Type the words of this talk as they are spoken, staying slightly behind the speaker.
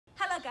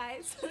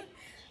guys.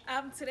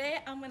 Today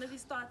I'm going to be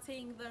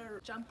starting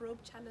the jump rope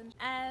challenge,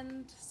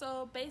 and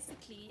so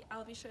basically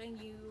I'll be showing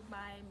you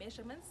my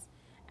measurements,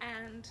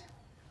 and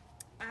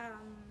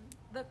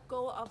the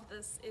goal of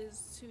this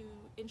is to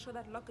ensure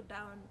that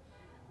lockdown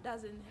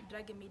doesn't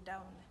drag me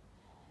down,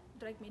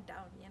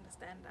 you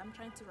understand. I'm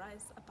trying to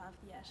rise above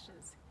the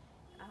ashes,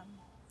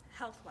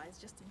 health-wise,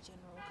 just in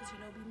general, because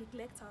we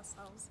neglect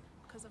ourselves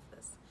because of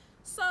this.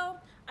 So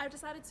I've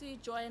decided to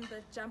join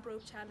the jump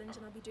rope challenge,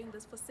 and I'll be doing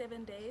this for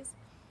 7 days,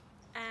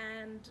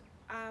 and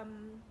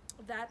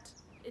that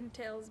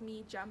entails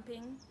me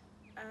jumping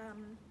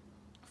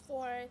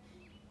for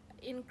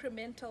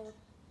incremental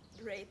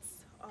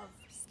rates of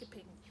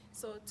skipping.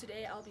 So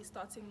today I'll be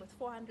starting with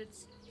 400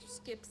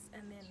 skips,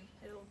 and then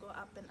it'll go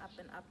up and up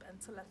and up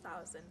until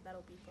 1,000.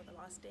 That'll be for the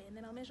last day, and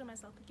then I'll measure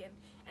myself again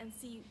and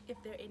see if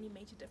there are any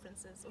major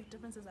differences or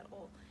differences at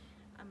all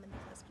in the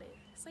first place.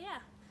 So yeah,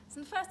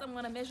 so first I'm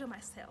gonna measure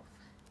myself.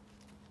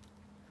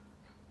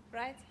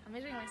 Right? I'm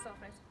measuring myself,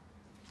 right?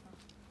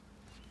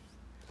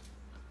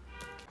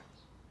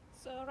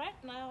 So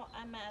right now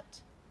I'm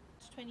at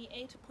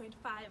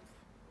 28.5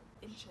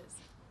 inches,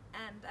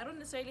 and I don't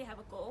necessarily have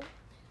a goal,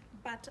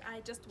 but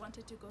I just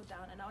wanted to go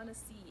down, and I want to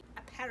see,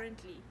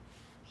 apparently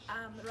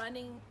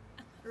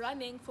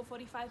running for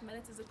 45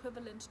 minutes is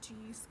equivalent to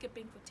you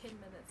skipping for 10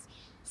 minutes.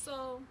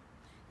 So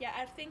yeah,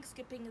 I think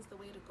skipping is the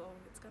way to go.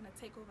 It's gonna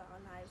take over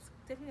our lives,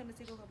 definitely gonna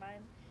take over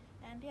mine,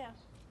 and yeah,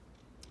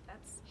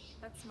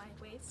 that's my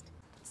waist.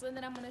 So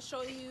then I'm gonna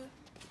show you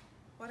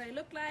what I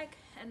look like,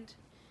 and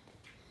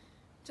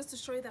just to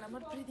show you that I'm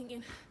not breathing in.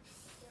 Okay,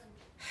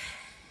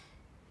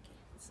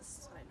 this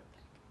is what I look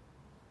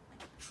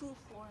like true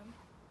form.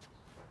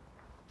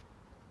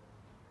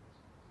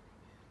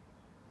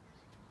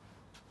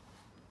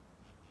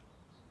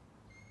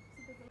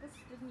 This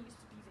didn't used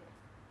to be there.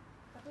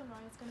 I don't know,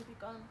 it's gonna be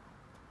gone.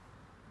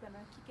 I'm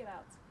gonna kick it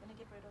out. I'm gonna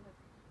get rid of it.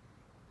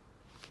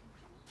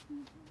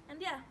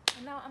 And yeah,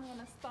 and now I'm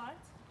gonna start,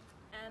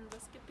 and we're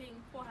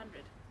skipping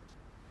 400.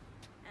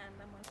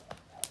 And I'm gonna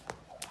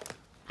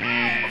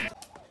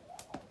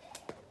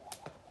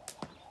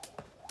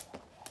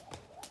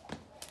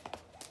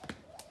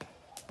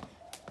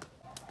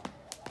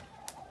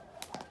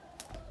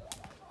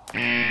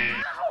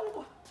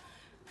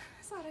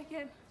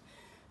again.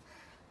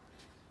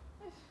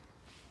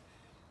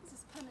 This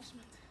is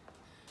punishment.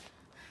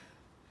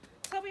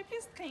 Toby,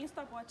 please can you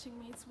stop watching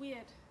me? It's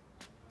weird.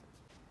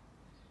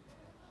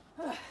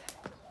 I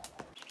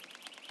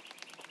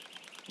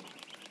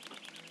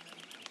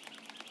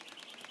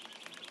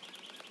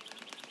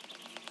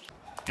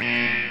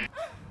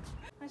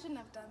shouldn't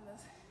have done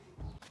this.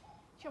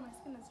 Sure, my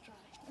skin is dry.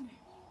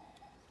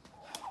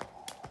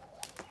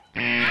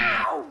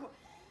 Ow!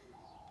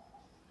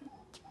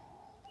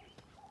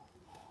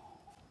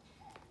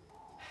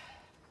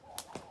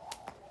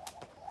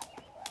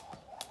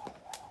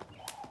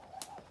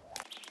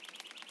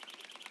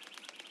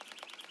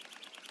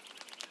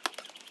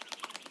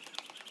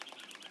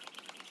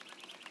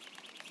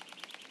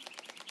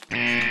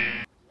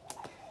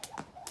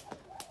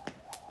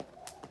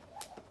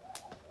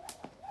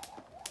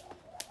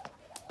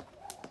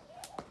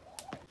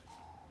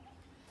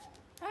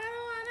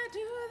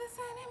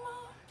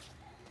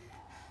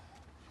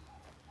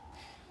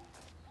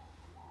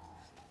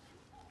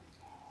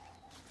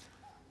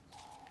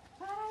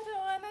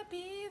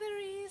 Be the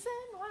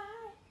reason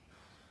why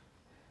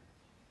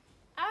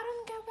I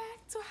don't go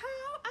back to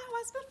how I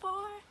was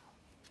before.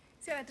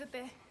 See what I did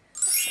there?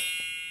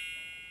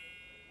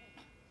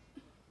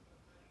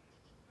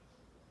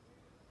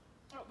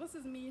 Oh, this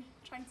is me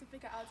trying to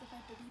figure out if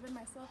I believe in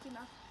myself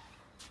enough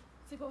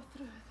to go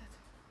through with it.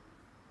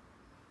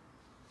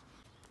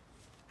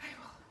 I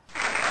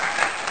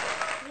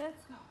will.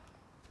 Let's go.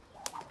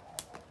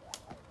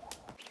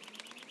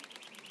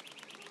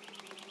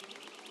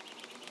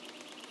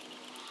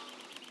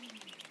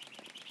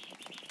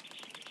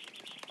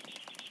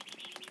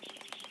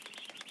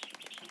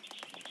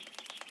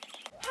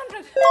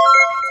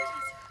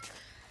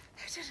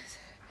 I did it.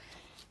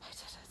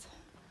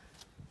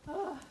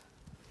 Oh.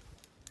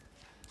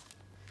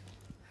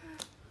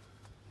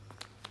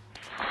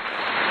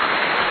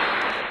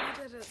 I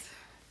did it.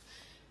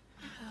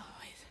 Oh,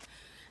 wait.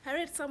 I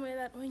read somewhere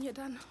that when you're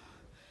done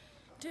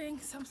doing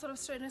some sort of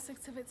strenuous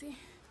activity,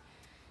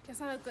 it's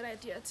not a good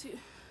idea to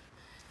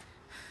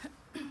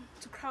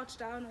crouch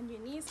down on your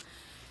knees,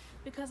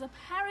 because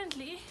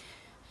apparently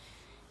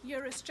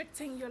you're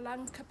restricting your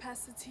lung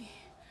capacity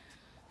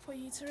for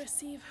you to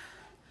receive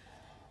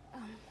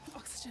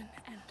oxygen,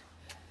 and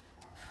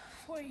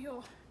for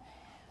your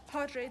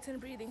heart rate and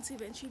breathing to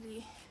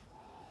eventually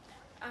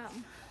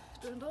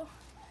dwindle.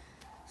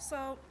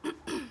 So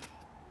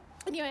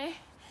anyway,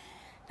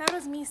 that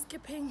was me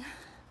skipping.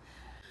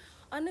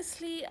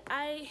 Honestly,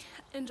 I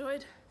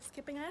enjoyed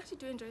skipping. I actually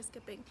do enjoy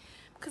skipping,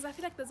 because I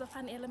feel like there's a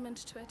fun element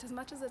to it. As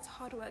much as it's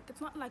hard work,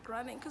 it's not like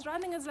running, because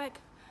running is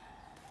like,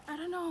 I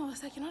don't know,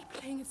 it's like you're not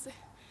playing, it's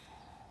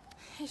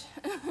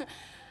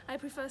I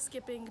prefer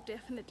skipping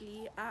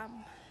definitely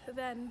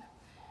than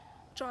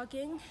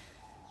jogging.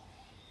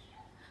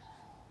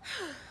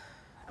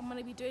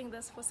 gonna be doing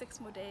this for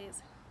 6 more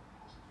days.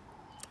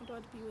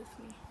 God be with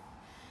me.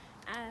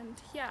 And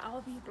yeah,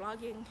 I'll be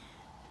vlogging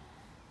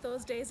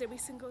those days every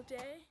single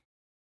day.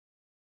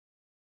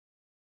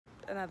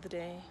 Another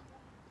day.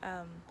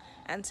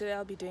 And today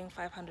I'll be doing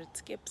 500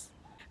 skips.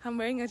 I'm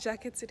wearing a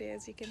jacket today,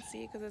 as you can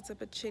see, because it's a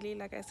bit chilly.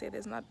 Like I said,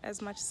 there's not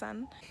as much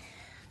sun.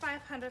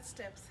 500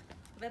 steps.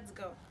 Let's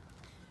go.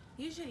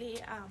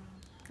 Usually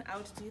I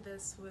would do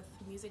this with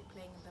music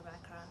playing in the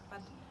background,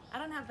 but I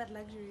don't have that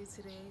luxury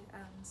today,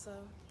 so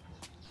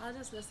I'll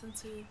just listen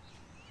to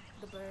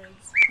the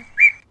birds,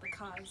 the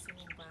cars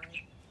singing by.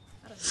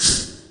 I don't know.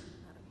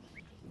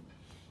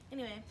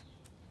 Anyway,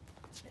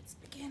 let's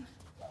begin.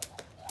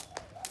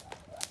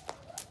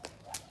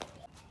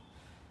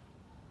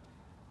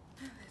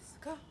 Let's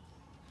go.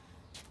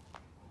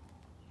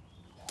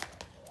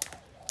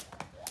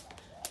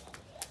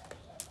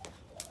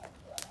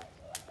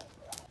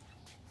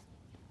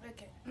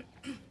 Okay.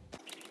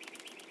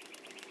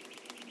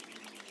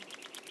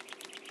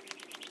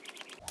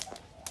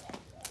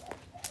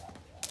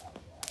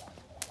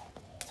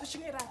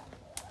 Switching it up.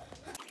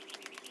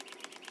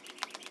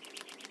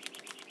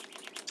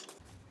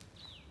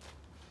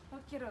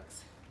 Okay,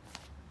 dogs.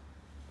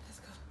 Let's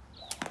go.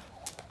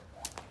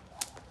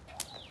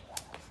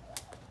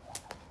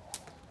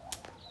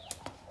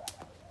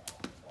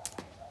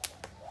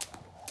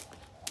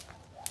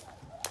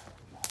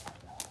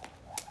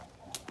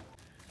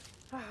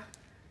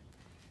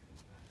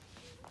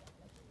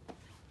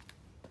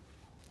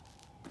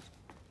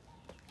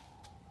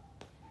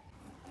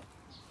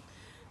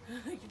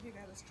 I'll give you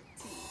guys a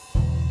striptease.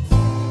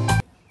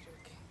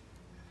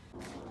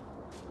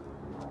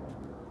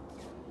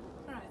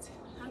 Alright,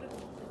 100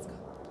 more, let's go.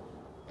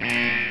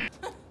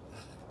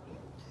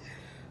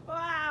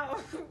 Wow!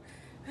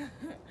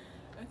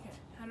 Okay,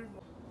 100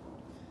 more.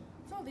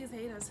 So all these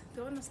haters,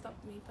 they want to stop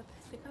me, but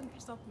they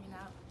can't stop me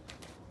now.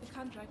 They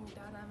can't drag me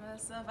down. I'm a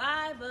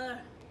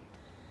survivor.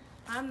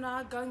 I'm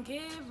not gonna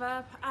give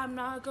up. I'm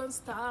not gonna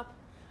stop.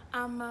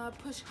 I'ma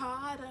push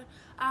harder.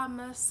 I'm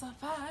a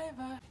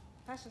survivor.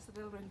 That's just a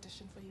little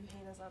rendition for you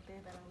haters out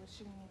there that are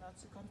wishing me not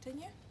to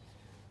continue,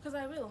 because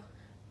I will.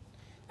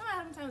 No matter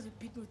how many times you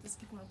beat me with this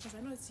skip note, because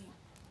I know it's you.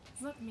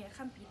 It's not me. I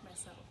can't beat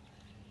myself.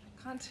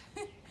 I can't.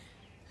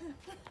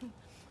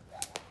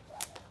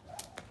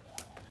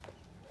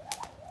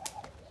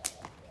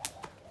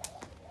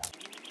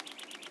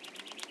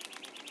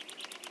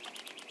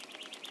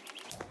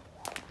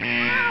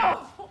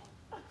 Ow!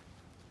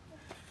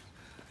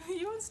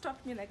 You won't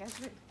stop me like I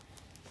said.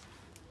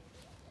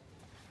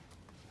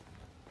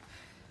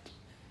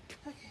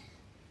 Okay.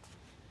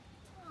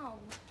 Oh,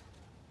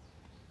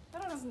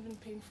 that one wasn't even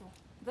painful.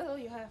 That's all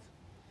you have.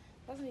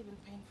 Wasn't even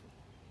painful.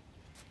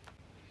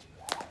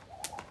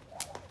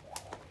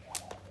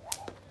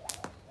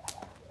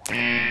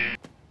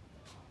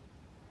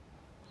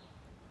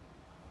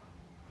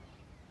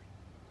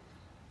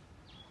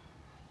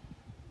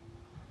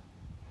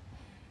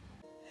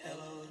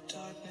 Hello,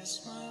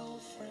 darkness, my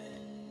old friend.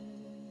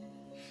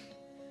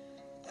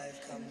 I've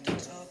come to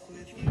talk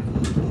with you.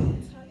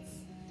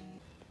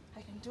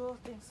 I can do all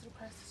things through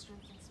Christ who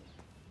strengthens me,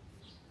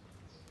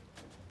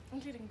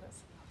 including this.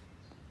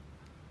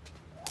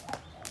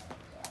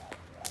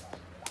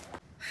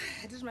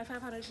 I did my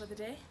 500 for the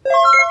day,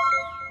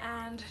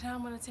 and now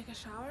I'm going to take a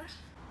shower.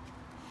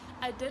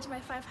 I did my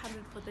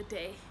 500 for the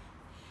day.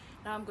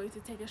 Now I'm going to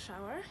take a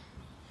shower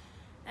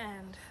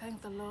and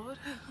thank the Lord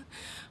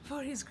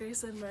for His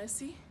grace and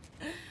mercy.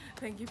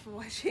 Thank you for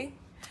watching.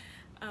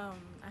 I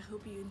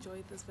hope you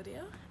enjoyed this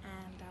video,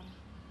 and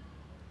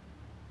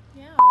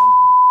yeah.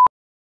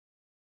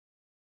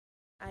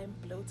 I'm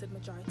bloated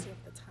majority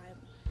of the time,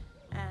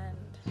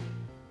 and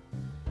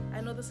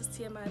I know this is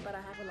TMI, but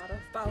I have a lot of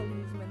bowel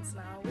movements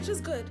now, which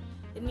is good.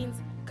 It means,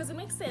 because it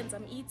makes sense,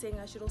 I'm eating,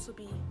 I should also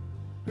be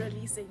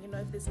releasing. You know,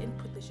 if there's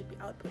input, there should be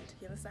output.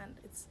 You understand?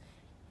 It's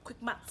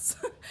quick maths.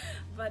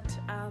 But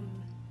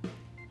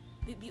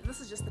this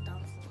is just the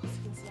downfall. As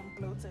you can see, I'm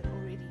bloated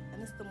already,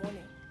 and it's the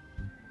morning.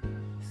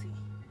 See,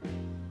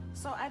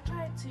 so I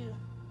try to,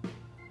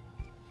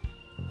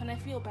 when I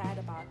feel bad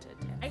about it,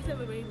 I have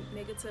a very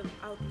negative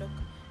outlook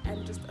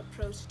and just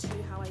approach to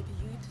how I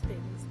viewed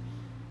things,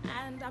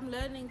 and I'm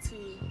learning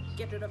to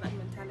get rid of that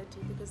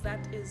mentality, because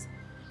that is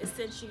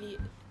essentially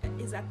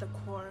is at the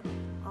core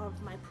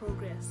of my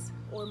progress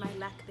or my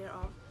lack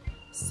thereof.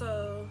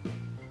 So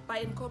by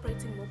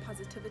incorporating more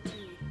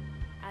positivity,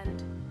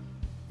 and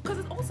because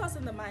it all starts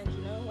in the mind,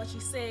 you know, what you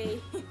say,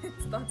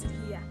 it started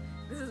here.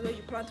 This is where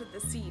you planted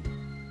the seed.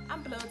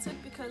 I'm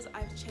bloated because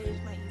I've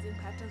changed my eating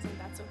patterns, and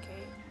that's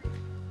okay.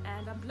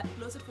 And I'm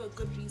bloated for a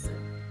good reason,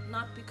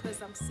 not because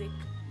I'm sick,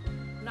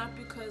 not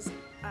because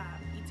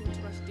I'm eating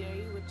too much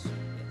dairy, which,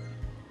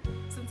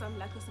 since I'm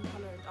lactose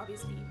intolerant,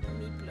 obviously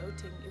me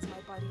bloating is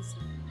my body's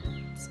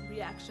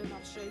reaction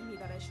of showing me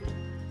that I should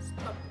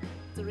stop.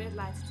 It's a red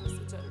light,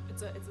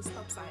 it's a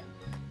stop sign.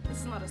 This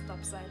is not a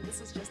stop sign, this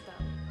is just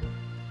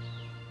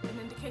an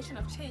indication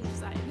of change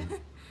sign.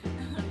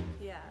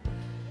 Yeah.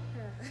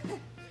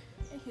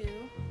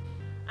 Anywho,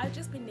 I've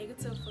just been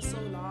negative for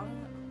so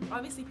long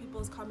obviously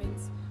people's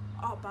comments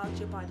about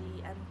your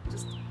body and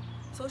just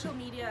social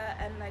media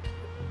and like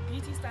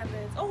beauty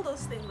standards, all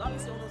those things,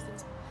 obviously all those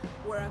things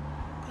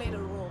played a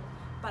role,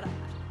 but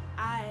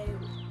I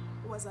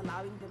was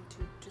allowing them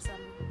to some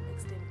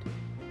extent,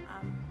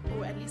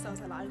 or at least I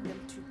was allowing them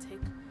to take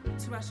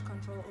too much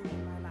control over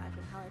my life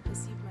and how I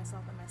perceive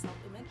myself and my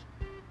self-image,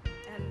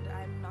 and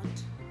I'm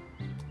not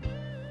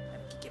gonna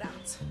kick it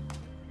out.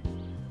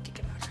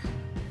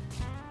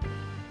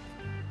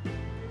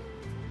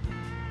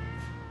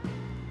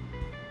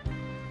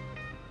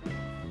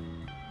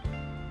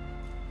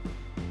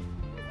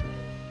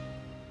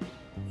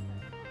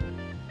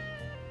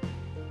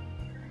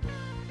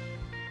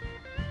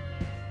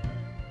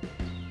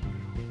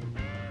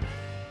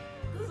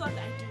 This is what I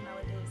do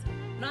nowadays.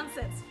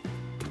 Nonsense.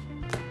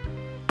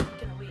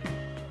 Get away.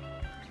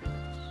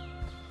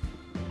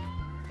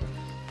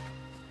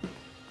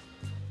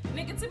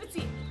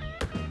 Negativity.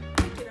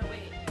 Get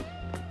away.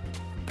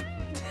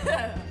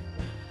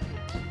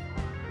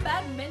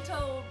 Bad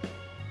mental,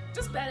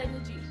 just bad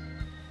energy,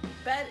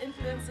 bad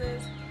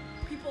influences,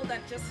 people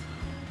that just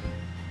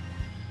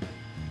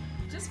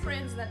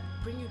friends that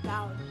bring you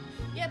down.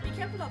 Yeah, be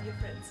careful of your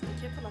friends. Be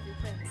careful of your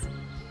friends.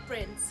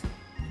 Friends.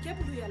 Be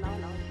careful who you allow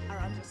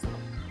around yourself.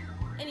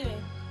 Anyway,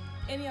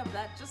 any of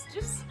that,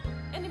 just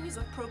enemies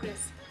of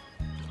progress.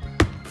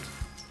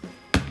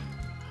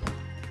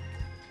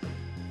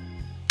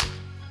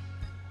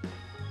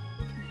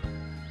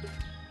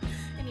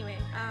 Anyway,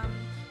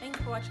 thank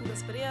you for watching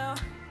this video.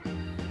 Peace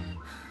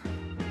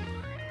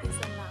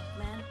and love,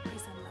 man.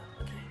 Peace and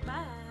love. Okay,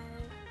 bye.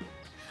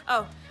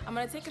 Oh, I'm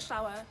gonna take a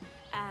shower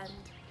and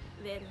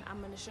then I'm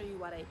gonna show you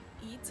what I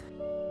eat.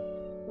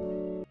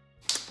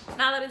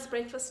 Now that it's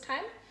breakfast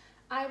time,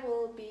 I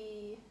will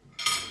be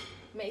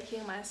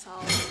making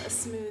myself a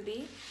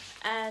smoothie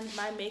and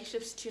my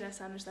makeshift tuna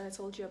sandwich that I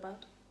told you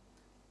about.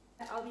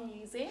 I'll be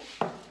using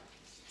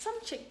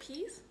some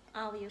chickpeas,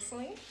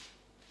 obviously,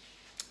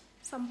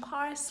 some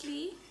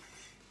parsley,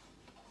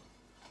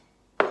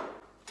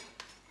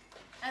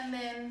 and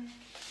then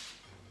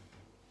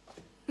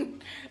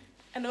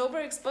an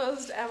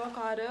overexposed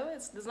avocado.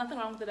 There's nothing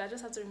wrong with it, I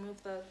just have to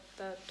remove the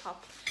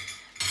top.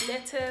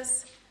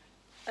 Lettuce,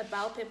 a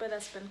bell pepper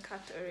that's been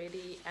cut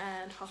already,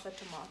 and half a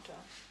tomato.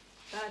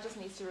 That just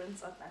needs to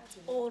rinse up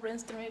actually. All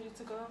rinsed and ready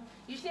to go.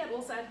 Usually I'd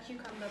also add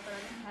cucumber, but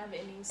I don't have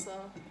any,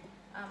 so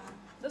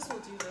this will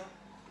do though.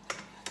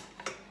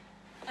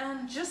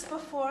 And just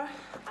before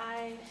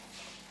I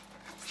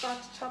start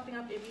chopping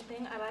up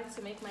everything, I like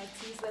to make my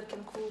tea so that it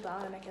can cool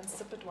down and I can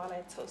sip it while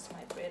I toast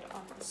my bread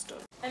on the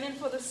stove. And then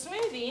for the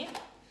smoothie,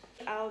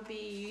 I'll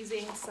be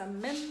using some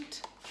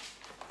mint,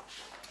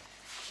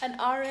 an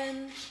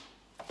orange,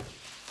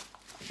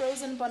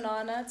 frozen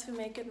banana to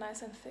make it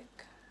nice and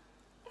thick,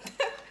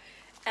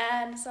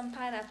 and some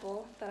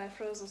pineapple that I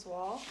froze as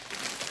well,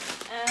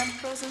 and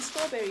frozen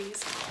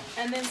strawberries,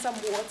 and then some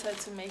water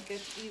to make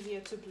it easier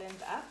to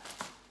blend up,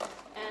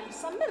 and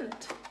some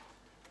mint.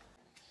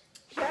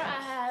 Here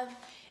I have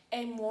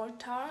a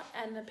mortar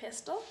and a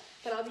pestle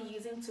that I'll be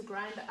using to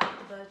grind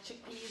up the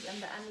chickpeas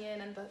and the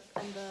onion and the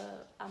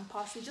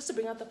parsley, just to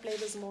bring out the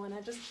flavors more. And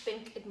I just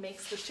think it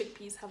makes the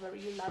chickpeas have a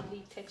really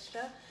lovely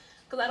texture,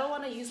 because I don't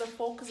want to use a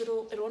fork because it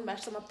won't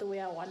mash them up the way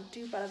I want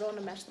to, but I don't want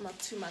to mash them up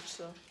too much.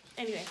 So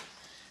anyway,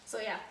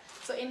 so yeah,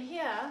 so in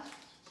here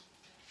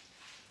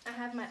I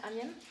have my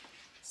onion,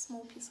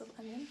 small piece of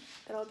onion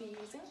that I'll be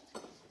using,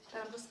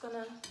 and I'm just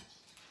gonna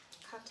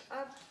cut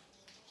up.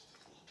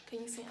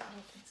 Can you see? Oh,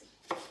 you can see.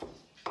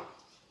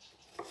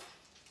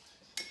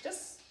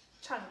 Just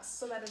chunks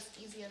so that it's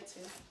easier to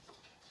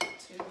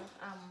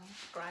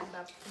grind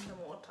up in the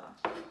mortar.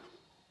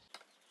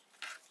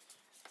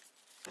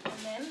 And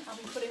then I'll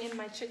be putting in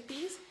my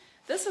chickpeas.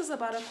 This is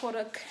about a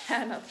quarter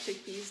can of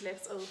chickpeas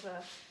left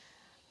over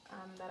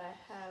that I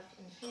have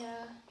in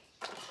here.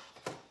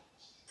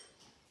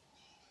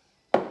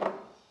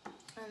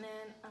 And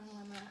then I'm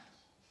gonna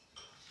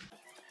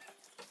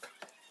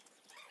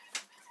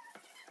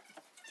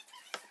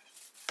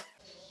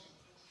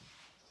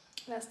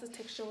that's the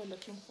texture we're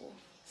looking for.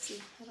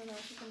 See, I don't know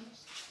if you can,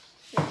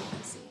 yeah, you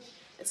can see.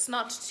 It's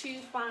not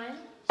too fine,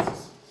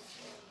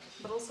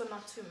 but also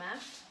not too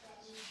mashed.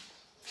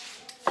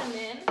 And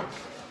then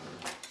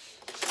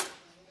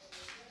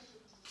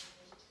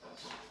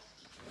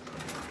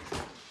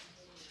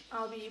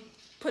I'll be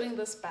putting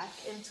this back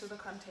into the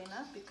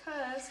container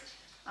because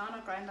I want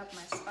to grind up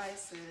my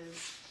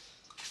spices.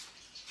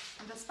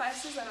 And the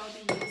spices that I'll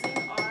be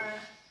using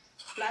are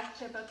black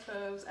pepper,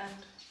 cloves,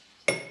 and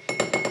I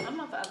don't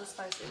know what the other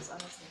spice is,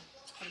 honestly.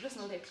 I just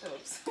know they're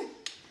cloves.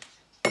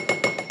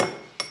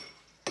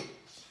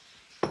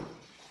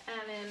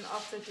 And then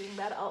after doing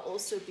that, I'll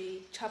also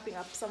be chopping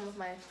up some of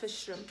my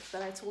fish shrimp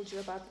that I told you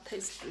about. They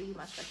taste really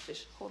much like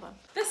fish. Hold on.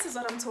 This is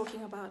what I'm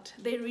talking about.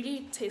 They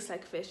really taste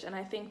like fish, and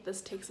I think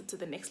this takes it to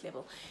the next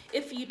level.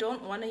 If you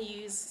don't want to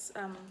use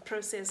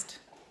processed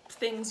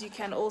things, you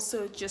can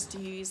also just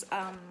use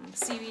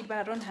seaweed, but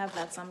I don't have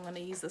that, so I'm going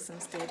to use this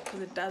instead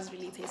because it does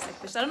really taste like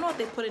fish. I don't know what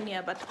they put in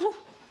here, but whew,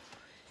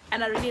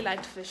 And I really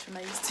liked fish when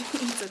I used to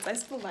eat it. I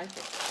still like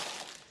it.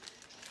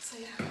 So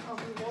yeah, I'll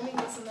be warming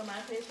this in the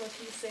microwave for a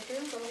few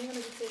seconds. I'm only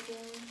going to be taking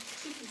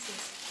 2 pieces.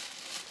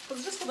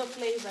 It's just for the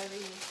flavor,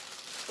 really.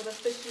 For the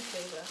fishy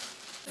flavor.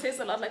 It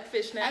tastes a lot like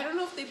fish now. I don't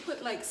know if they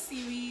put like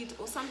seaweed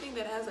or something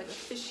that has like a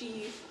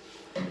fishy,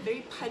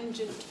 very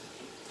pungent,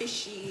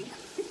 fishy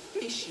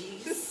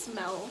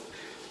smell.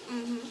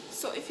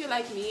 So if you're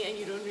like me and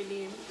you don't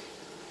really...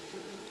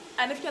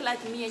 And if you're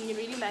like me and you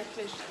really like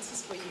fish, this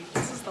is for you.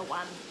 This is the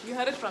one. You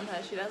heard it from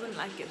her. She doesn't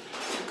like it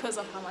because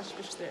of how much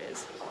fish there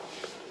is.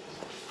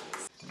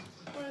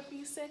 For a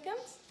few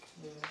seconds.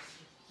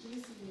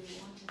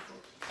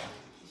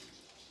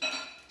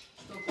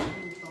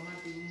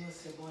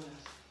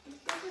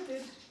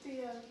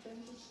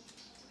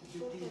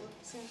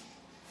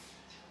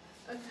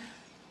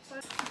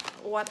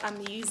 What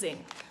I'm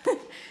using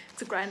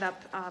to grind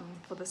up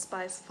for the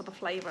spice, for the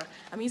flavor,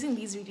 I'm using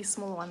these really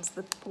small ones.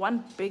 The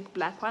one big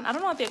black one, I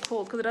don't know what they're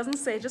called because it doesn't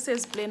say, it just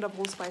says blend of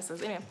all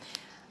spices. Anyway,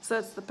 so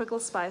it's the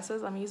pickled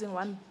spices. I'm using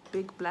one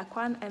big black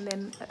one and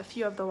then a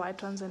few of the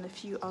white ones and a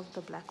few of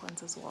the black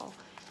ones as well.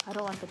 I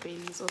don't want the bay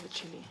leaves or the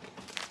chili.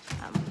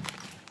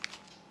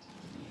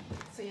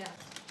 So yeah.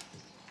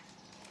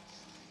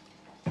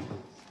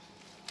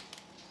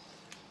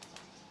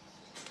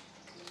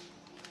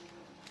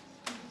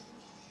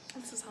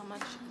 This is how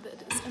much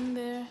that is in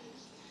there.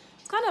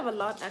 It's kind of a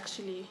lot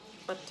actually,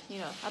 but you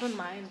know, I don't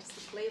mind. It's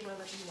the flavor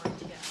that you want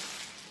here.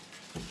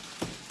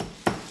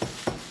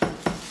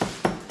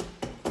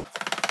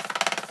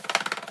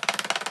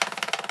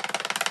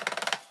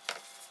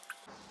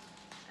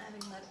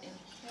 Adding that in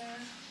here.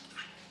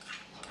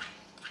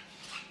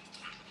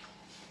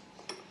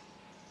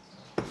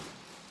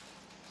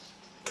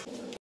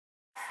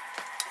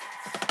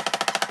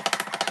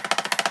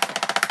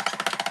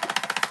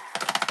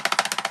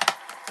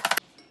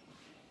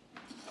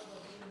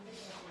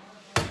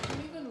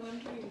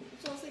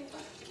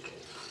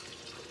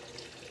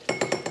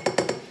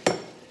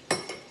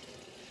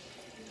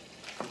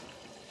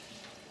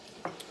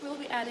 We'll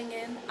be adding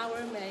in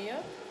our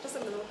mayo, just a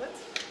little bit.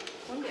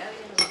 Won't be adding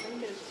in a lot. Let me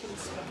get a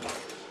teaspoon.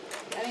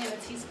 We're adding in a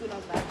teaspoon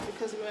of that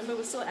because remember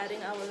we're still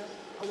adding our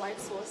white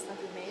sauce that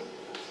we made.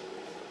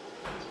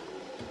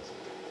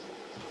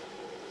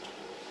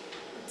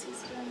 A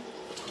teaspoon.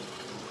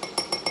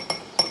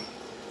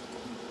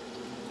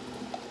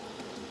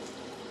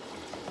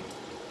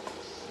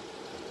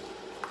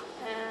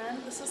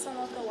 And this is some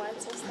of the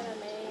white sauce that I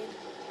made.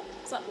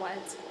 It's not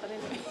white, but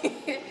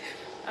anyway.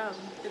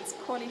 It's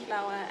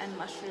cauliflower and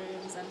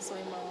mushrooms and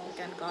soy milk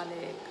and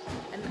garlic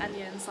and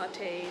onion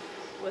sauteed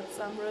with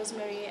some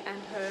rosemary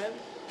and herb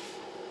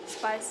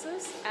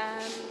spices,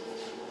 and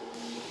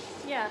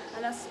yeah,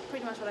 and that's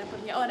pretty much what I put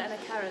in here. Oh, and a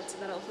carrot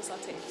that I also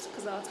sauteed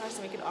because I was trying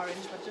to make it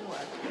orange but it didn't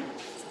work,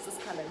 so it's this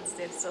color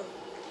instead. So,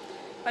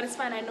 but it's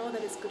fine, I know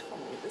that it's good for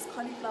me. There's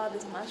cauliflower,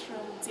 there's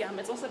mushrooms, yum,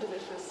 it's also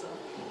delicious. So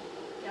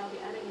yeah, I'll be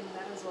adding in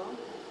that as well.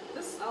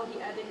 This I'll be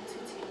adding 2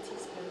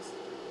 teaspoons.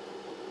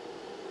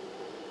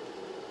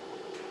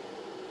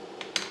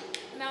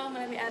 Now I'm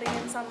going to be adding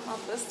in some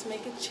of this to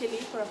make it chili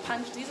for a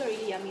punch. These are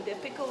really yummy. They're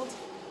pickled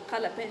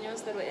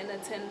jalapenos that were in a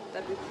tin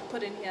that we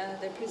put in here.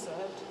 They're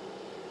preserved.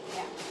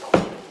 Yeah.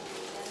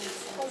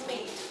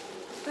 Homemade.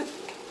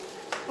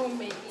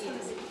 Homemade,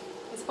 yes.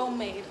 It's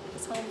homemade.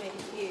 It's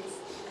homemade, yes.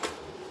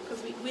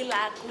 Because we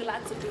like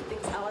to do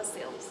things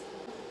ourselves.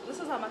 This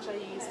is how much I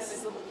use.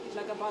 This is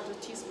like about a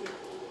teaspoon.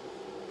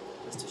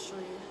 Just to show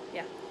you.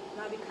 Yeah.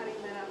 And I'll be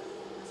cutting that up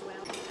as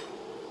well.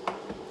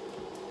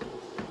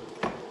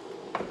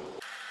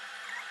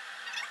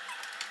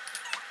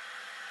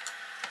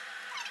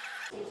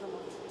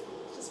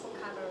 Just for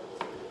color.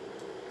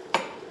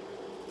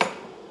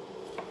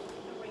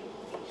 The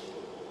rainbow fish.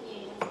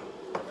 Yeah,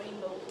 the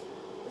rainbow.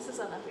 This is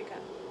South Africa.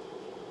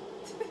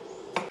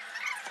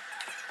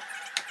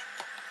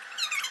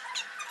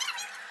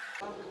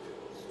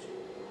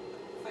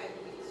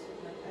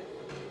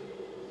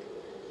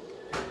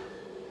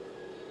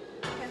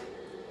 Okay.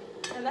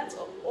 And that's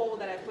all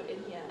that I put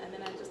in here, and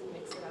then I just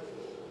mix it up.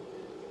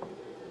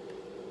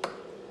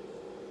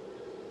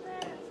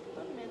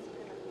 Don't mess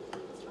it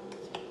up. What's wrong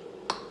with you?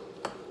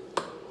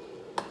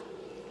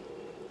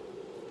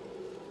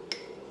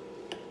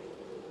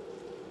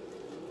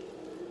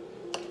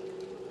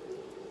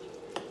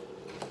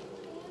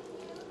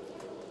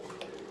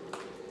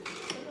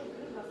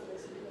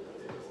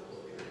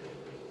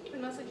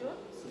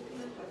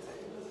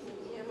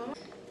 Yeah, Mama.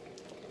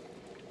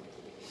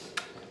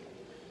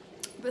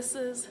 This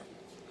is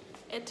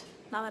it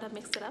now that I've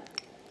mixed it up.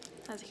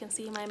 As you can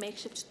see, my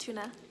makeshift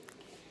tuna.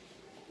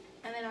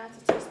 And then I have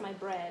to toast my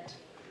bread,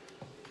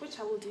 which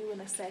I will do in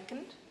a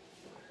second.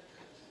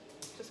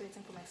 Just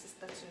waiting for my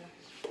sister to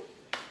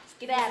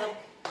skedaddle.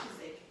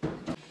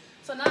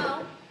 So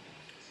now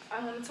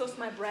I'm going to toast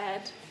my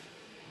bread,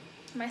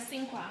 my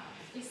sinkwa.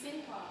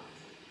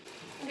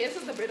 Okay, this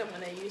is the bread I'm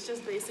going to use,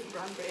 just basic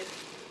brown bread.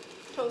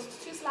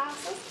 Toast 2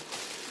 slices.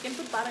 You can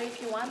put butter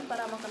if you want, but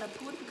I'm not going to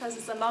put because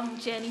it's a long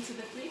journey to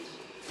the fridge.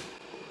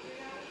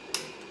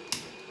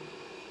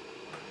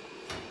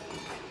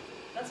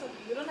 That's what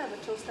have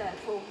a toaster at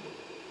home.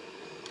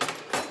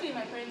 Hopefully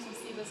my parents will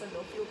see this and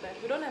they'll feel bad.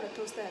 We don't have a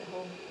toaster at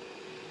home.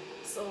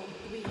 So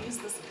we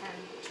use this pan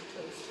to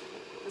toast.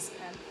 This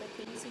pan. Like,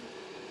 can you see?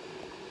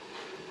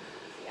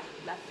 Yeah,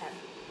 that pan.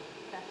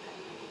 That pan.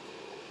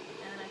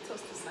 And I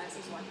toast the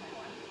slices one by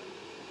one.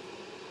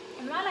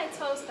 And while I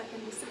toast, I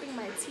can be sipping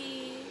my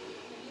tea.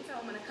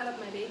 I'm going to cut up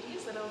my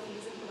veggies that I'll be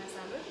using for my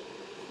sandwich.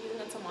 I'm using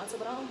a tomato,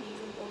 but I won't be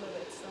using all of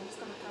it. So I'm just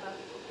going to cut up.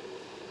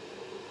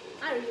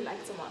 I really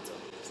like tomato,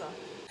 so.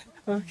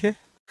 Okay.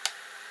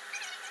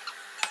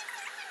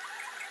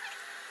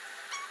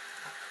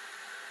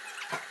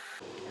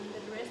 And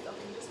the rest I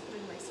can just put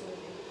in my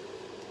smoothie.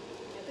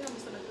 I think I'm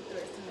just going to put the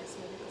rest in my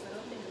smoothie because I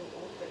don't think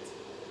it'll all fit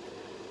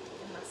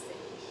in my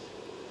sandwich.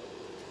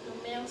 The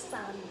male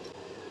stand.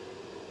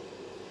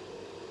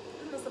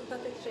 This is the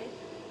perfect shape.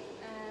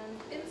 And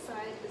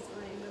inside is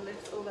going the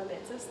leftover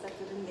lettuce that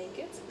didn't make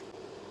it.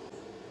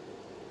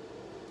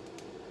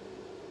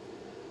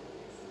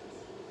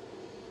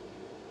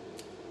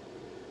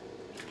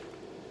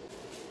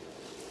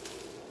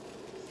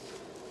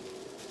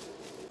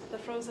 The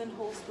frozen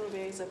whole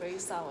strawberries are very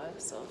sour,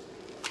 so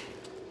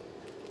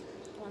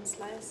one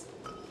slice.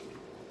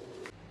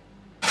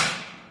 I'm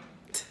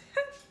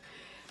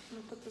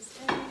gonna put this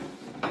in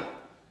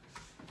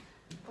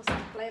for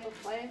some flavor.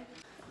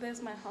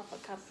 There's my half a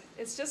cup.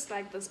 It's just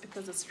like this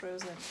because it's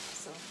frozen,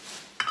 so.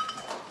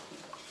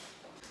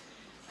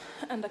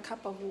 And a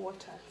cup of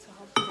water to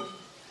help with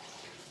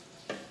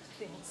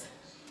things.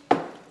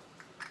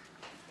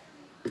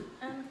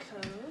 And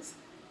close.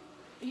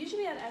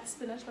 Usually I'd add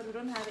spinach, but we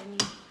don't have any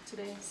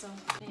today, so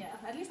yeah.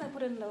 At least I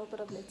put in a little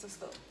bit of lettuce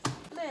though.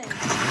 Then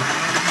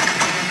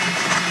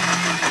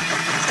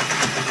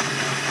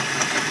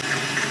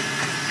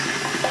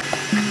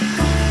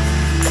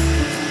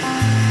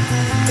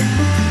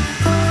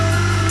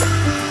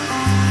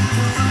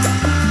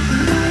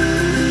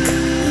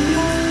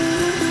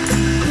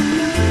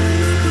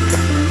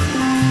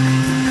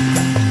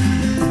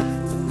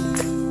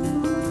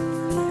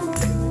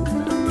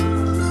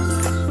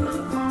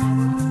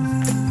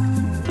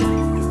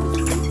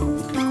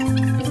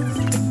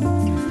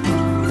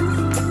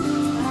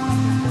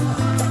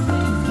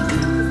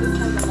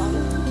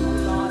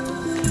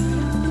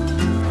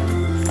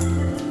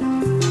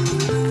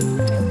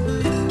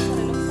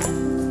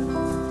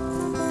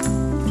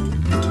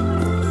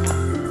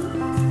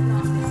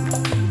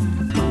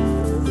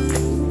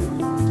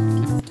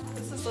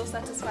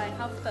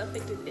how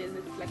perfect it is.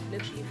 It like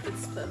literally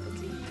fits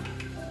perfectly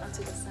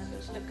onto the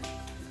sandwich. Look.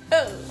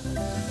 Oh!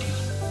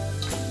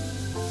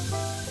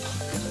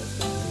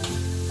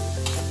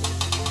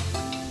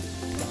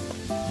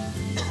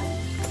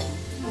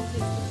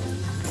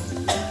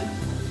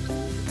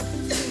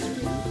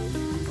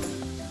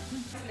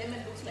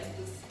 Lemon looks like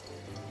this.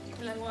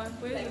 Like what?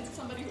 Where like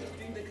somebody who's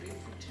doing the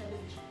grapefruit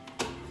challenge.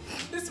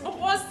 It's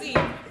Bokosi!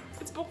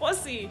 It's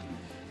Bokosi!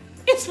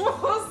 It's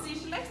Bokosi!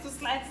 She likes to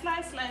slice.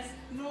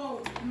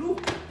 No,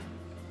 look.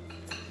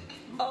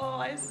 Oh,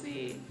 I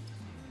see.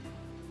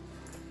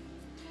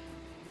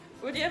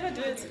 Would you ever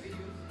do it?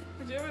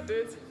 Would you ever do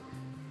it?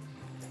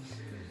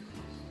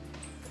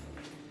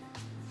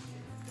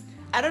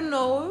 I don't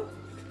know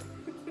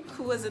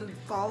who was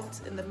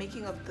involved in the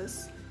making of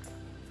this,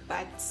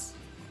 but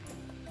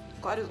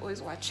God is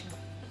always watching.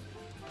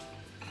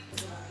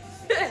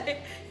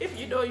 If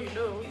you know, you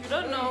know. You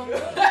don't know.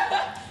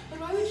 But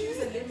why would you use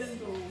a lemon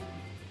though?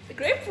 The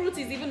grapefruit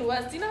is even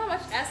worse. Do you know how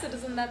much acid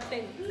is in that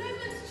thing?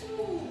 Lemon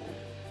too.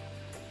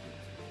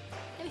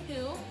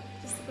 Anywho,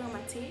 just sipping on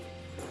my tea.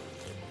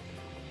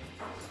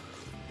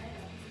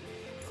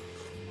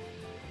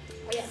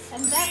 Oh yeah,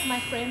 and that, my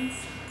friends,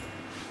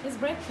 is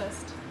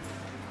breakfast.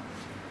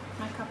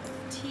 My cup of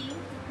tea,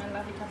 my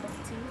lovely cup of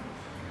tea,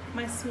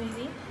 my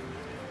smoothie,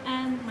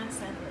 and my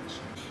sandwich.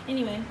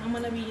 Anyway, I'm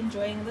gonna be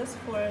enjoying this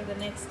for the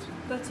next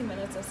 30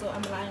 minutes or so.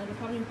 I'm lying, it'll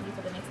probably be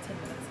for the next 10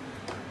 minutes.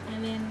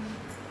 And then,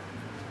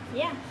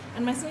 yeah,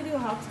 and my smoothie will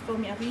help to fill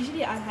me up.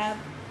 Usually I have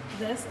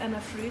this and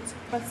a fruit,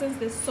 but since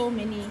there's so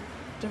many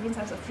different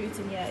types of fruits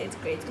in here, it's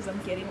great because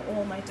I'm getting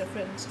all my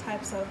different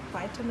types of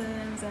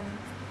vitamins and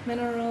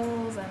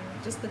minerals and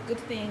just the good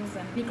things,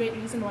 and a great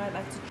reason why I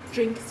like to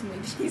drink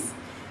smoothies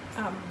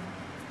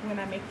when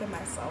I make them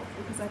myself,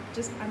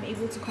 because I'm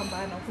able to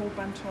combine a whole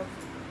bunch of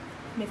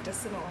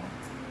medicinal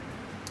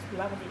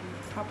lovely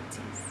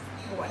properties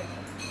or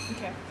whatever.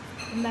 Okay,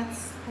 and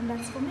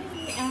that's for me.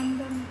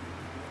 And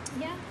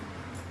yeah,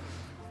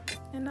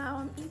 and now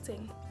I'm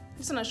eating. I'm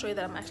just gonna show you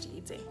that I'm actually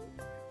eating.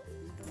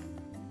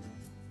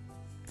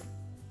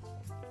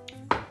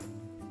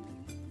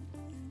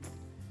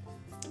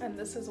 And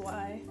this is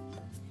why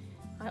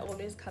I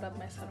always cut up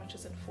my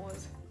sandwiches in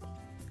 4s,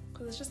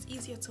 because it's just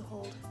easier to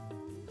hold.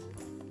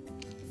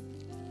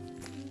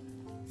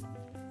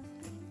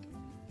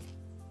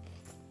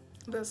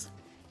 This.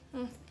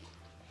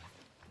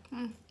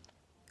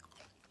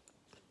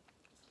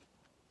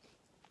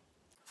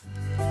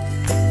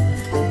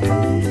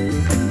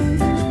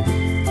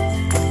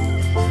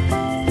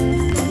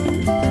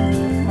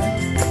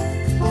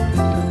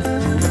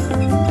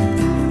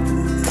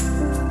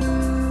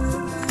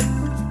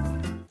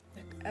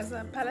 as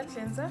a palette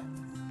cleanser.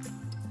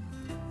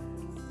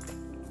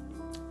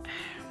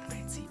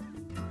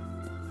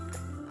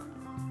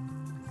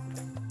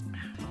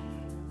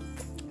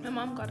 My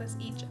mom got us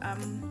each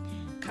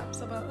cups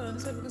of our own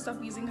so we can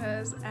stop using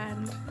hers,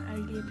 and I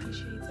really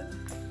appreciate it.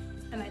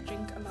 And I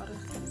drink a lot of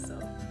tea, so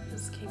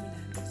this came in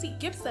handy. See,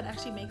 gifts that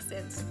actually make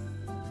sense.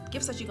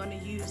 Gifts that you're going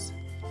to use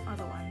are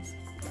the ones.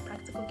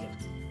 Practical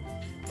gifts.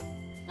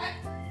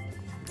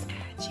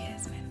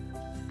 Cheers, man.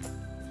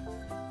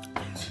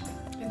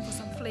 And for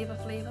some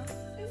flavor.